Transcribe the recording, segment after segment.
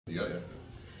You got it.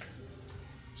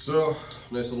 So,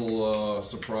 nice little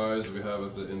surprise we have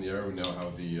it in the air. We now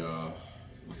have the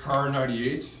Car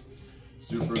 98.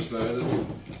 Super excited.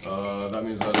 That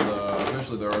means that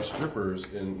eventually there are strippers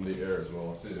in the air as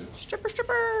well. See, stripper,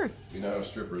 stripper! we now have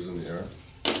strippers in the air.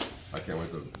 I can't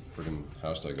wait to freaking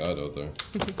hashtag that out there.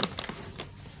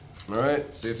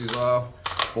 Alright, safety's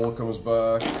off. Bullet comes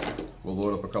back. We'll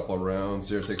load up a couple of rounds.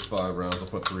 Here it takes 5 rounds. I'll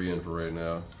put 3 in for right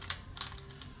now.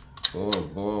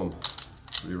 Boom, boom.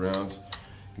 3 rounds.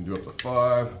 You can do up to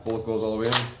 5. Bullet goes all the way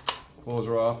in.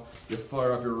 Closer off. You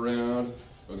fire off your round.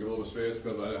 I'll give a little space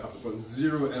because I have to put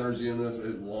 0 energy in this.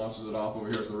 It launches it off over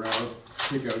here, so the rounds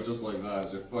kick out just like that.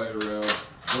 So you fire around,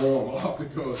 boom, off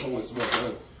it goes. Holy smoke,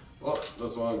 man. Oh,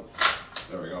 this one.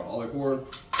 There we go. All the way forward.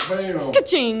 Bam!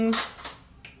 Ka-ching!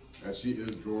 And she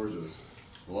is gorgeous.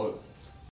 Love it.